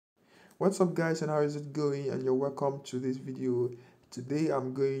What's up guys, and how is it going? And you're welcome to this video. Today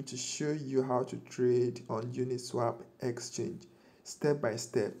I'm going to show you how to trade on Uniswap exchange step by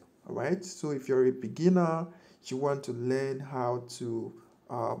step. All right, so if you're a beginner, you want to learn how to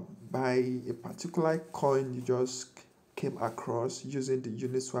buy a particular coin you just came across using the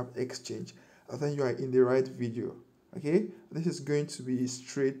Uniswap exchange, then you are in the right video. Okay, this is going to be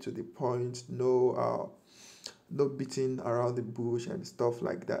straight to the point, no beating around the bush and stuff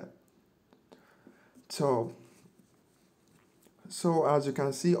like that. So as you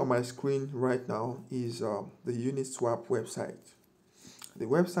can see on my screen right now is the Uniswap website. The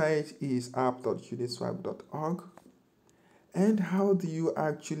website is app.uniswap.org. And how do you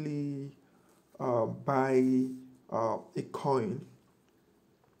actually buy a coin?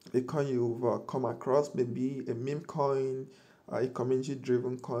 A coin you've come across, maybe a meme coin, a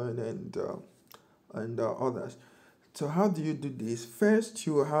community-driven coin, and others. So how do you do this? First,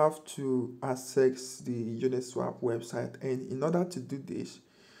 you have to access the Uniswap website, and in order to do this,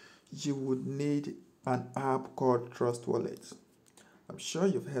 you would need an app called TrustWallet. I'm sure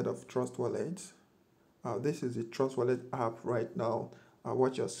you've heard of TrustWallet. This is the TrustWallet app right now.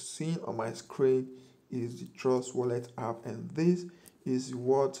 What you're seeing on my screen is the TrustWallet app, and this is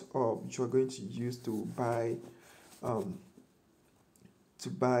what you're going to use to buy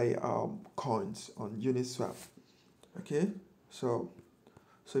coins on Uniswap. Okay, so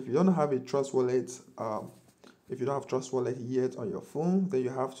if you don't have a Trust Wallet, if you don't have Trust Wallet yet on your phone, then you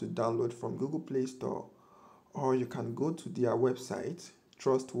have to download from Google Play Store, or you can go to their website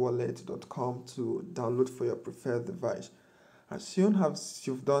trustwallet.com to download for your preferred device. As soon as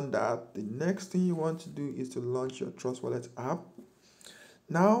you've done that, the next thing you want to do is to launch your Trust Wallet app.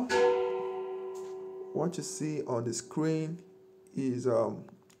 Now, what you see on the screen is a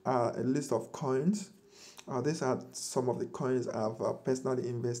list of coins. These are some of the coins I've personally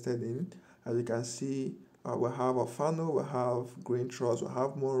invested in. As you can see, we have a funnel, we have Green Trust, we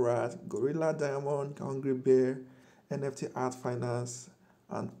have Moonrat, Gorilla Diamond, Hungry Bear, NFT Art Finance,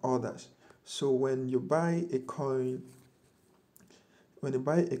 and others. So when you buy a coin on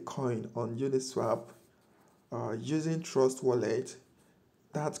Uniswap using Trust Wallet,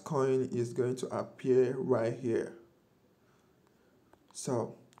 that coin is going to appear right here.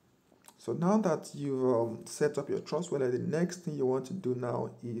 So now that you've set up your Trust Wallet, the next thing you want to do now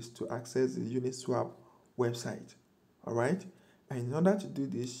is to access the Uniswap website. All right, and in order to do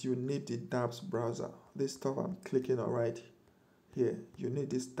this, you need the dApps browser. This stuff I'm clicking on right here, you need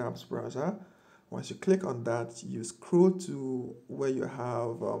this dApps browser. Once you click on that, you scroll to where you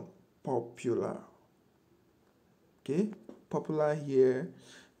have popular. Okay, popular here,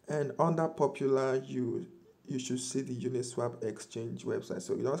 and under popular you should see the Uniswap exchange website.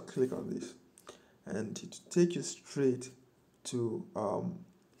 So you just click on this and it will take you straight to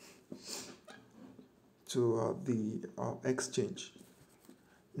the exchange.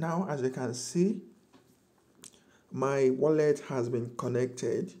 Now, as you can see, my wallet has been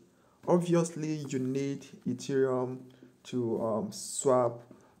connected. Obviously, you need Ethereum to swap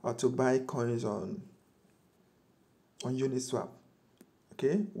or to buy coins on Uniswap.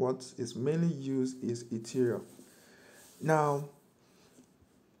 Okay, what is mainly used is Ethereum. Now,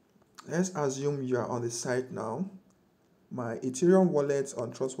 let's assume you are on the site now. My Ethereum wallet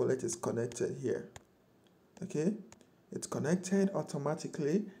on Trust Wallet is connected here. Okay, it's connected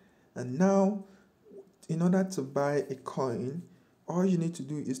automatically, and now in order to buy a coin, all you need to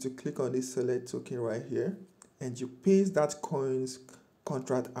do is to click on this select token right here, and you paste that coin's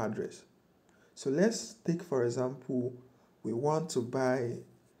contract address. So let's take, for example, we want to buy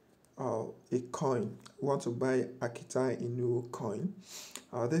a coin. We want to buy Akita Inu coin.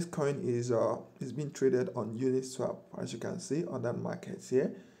 This coin is being traded on Uniswap, as you can see on that market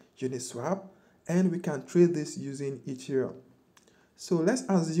here, Uniswap, and we can trade this using Ethereum. So let's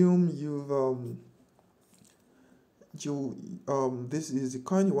assume this is the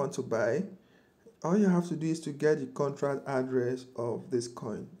coin you want to buy. All you have to do is to get the contract address of this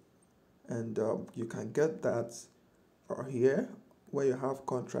coin, and you can get that here where you have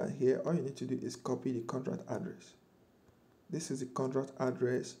contract here. All you need to do is copy the contract address. This is the contract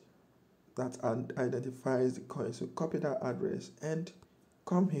address that identifies the coin. So copy that address and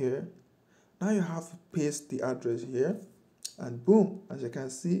come here. Now you have to paste the address here, and boom, as you can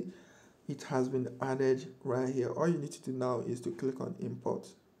see, it has been added right here. All you need to do now is to click on import.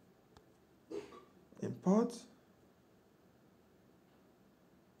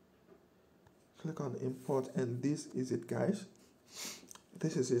 Click on import, and this is it, guys.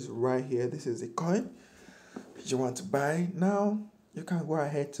 This is it right here. This is the coin you want to buy. Now you can go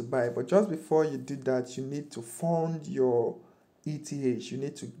ahead to buy, but just before you do that, you need to fund your ETH. You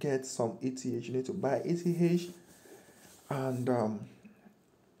need to get some ETH. You need to buy ETH. And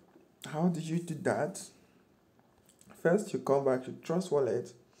how do you do that? First, you come back to Trust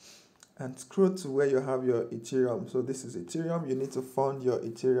Wallet and scroll to where you have your Ethereum. So this is Ethereum. You need to fund your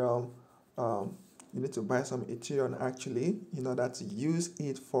Ethereum. You need to buy some Ethereum actually in order to use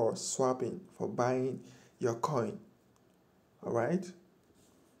it for swapping, for buying your coin. All right.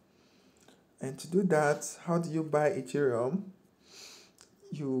 And to do that, how do you buy Ethereum?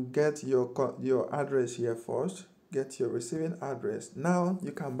 You get your address here first. Get your receiving address. Now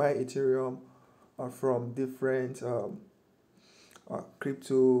you can buy Ethereum from different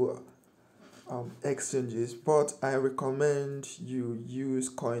crypto exchanges, but I recommend you use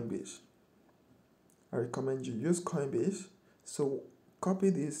Coinbase. So copy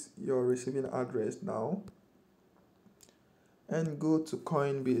this, your receiving address now, and go to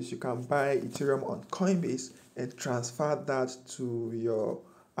Coinbase. You can buy Ethereum on Coinbase and transfer that to your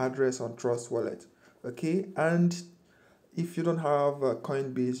address on Trust Wallet. Okay, and if you don't have a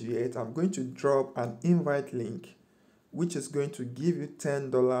Coinbase yet, I'm going to drop an invite link which is going to give you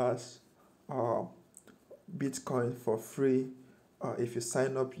 $10 Bitcoin for free if you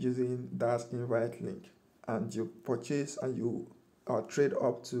sign up using that invite link, and you purchase and you trade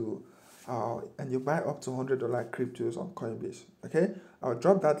up to and you buy up to $100 cryptos on Coinbase. Okay, I'll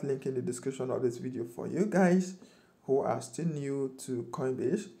drop that link in the description of this video for you guys who are still new to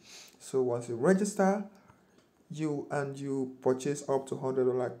Coinbase. So once you register, you purchase up to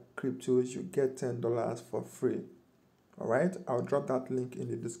 $100 cryptos, you get $10 for free. All right, I'll drop that link in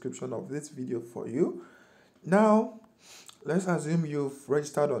the description of this video for you. Now let's assume you've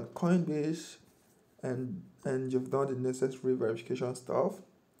registered on Coinbase and you've done the necessary verification stuff.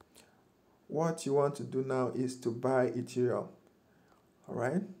 What you want to do now is to buy Ethereum. All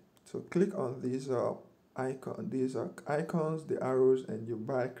right, so click on these icons, the arrows, and you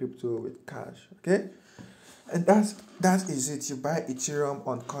buy crypto with cash. Okay, and that is it. You buy Ethereum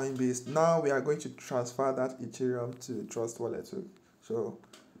on Coinbase. Now we are going to transfer that Ethereum to Trust Wallet. So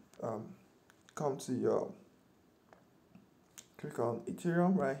come to your, click on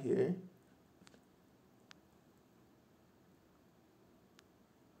Ethereum right here.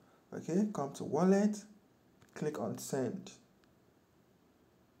 Okay, come to wallet, click on send.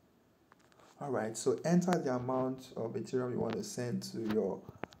 All right, so enter the amount of Ethereum you want to send to your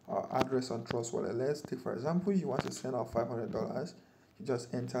address on Trust Wallet. Let's take, for example, you want to send out $500. You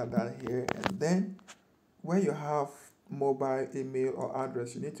just enter that here, and then where you have mobile, email, or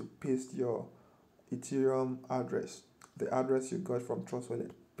address, you need to paste your Ethereum address, the address you got from Trust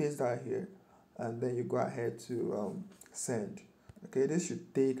Wallet. Paste that here, and then you go ahead to send. Okay, this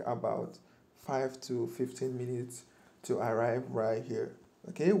should take about 5 to 15 minutes to arrive right here.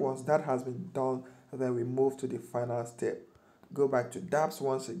 Okay, once that has been done, then we move to the final step. Go back to dApps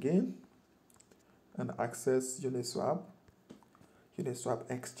once again and access Uniswap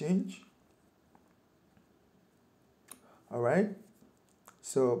exchange. All right,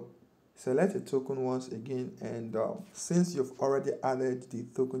 so select a token once again, and since you've already added the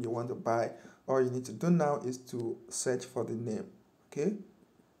token you want to buy, all you need to do now is to search for the name. Okay,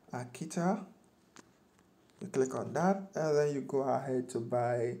 Akita. You click on that, and then you go ahead to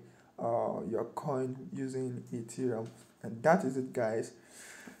buy your coin using Ethereum. And that is it, guys.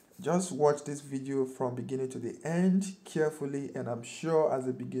 Just watch this video from beginning to the end carefully, and I'm sure as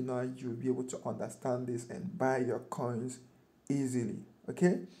a beginner you'll be able to understand this and buy your coins easily.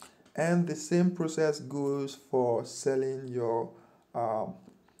 Okay, and the same process goes for selling your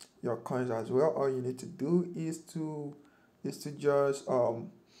coins as well. All you need to do is to just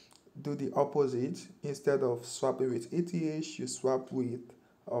do the opposite. Instead of swapping with ETH, you swap with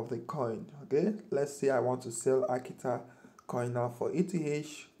of the coin. Okay, let's say I want to sell Akita coin now for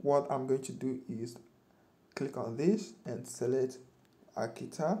ETH. What I'm going to do is click on this and select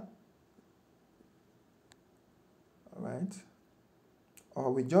Akita. All right,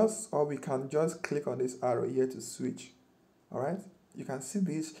 or we can just click on this arrow here to switch. All right, you can see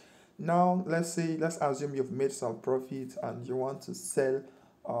this. Now let's assume you've made some profit and you want to sell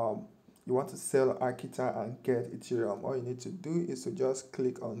Akita and get Ethereum. All you need to do is to just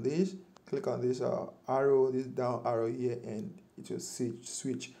click on this arrow, this down arrow here, and it will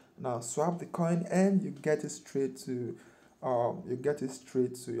switch. Now swap the coin and you get it straight to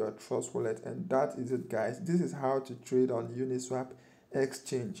your Trust Wallet. And that is it, guys. This is how to trade on Uniswap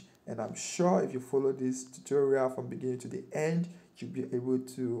exchange, and I'm sure if you follow this tutorial from beginning to the end, you'll be able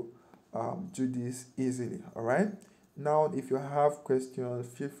to do this easily. All right, now if you have questions,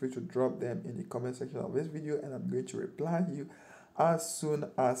 feel free to drop them in the comment section of this video, and I'm going to reply to you as soon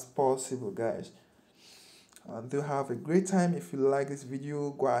as possible, guys. And do have a great time. If you like this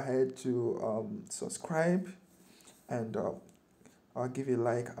video, go ahead to subscribe, and I'll give you a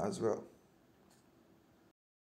like as well.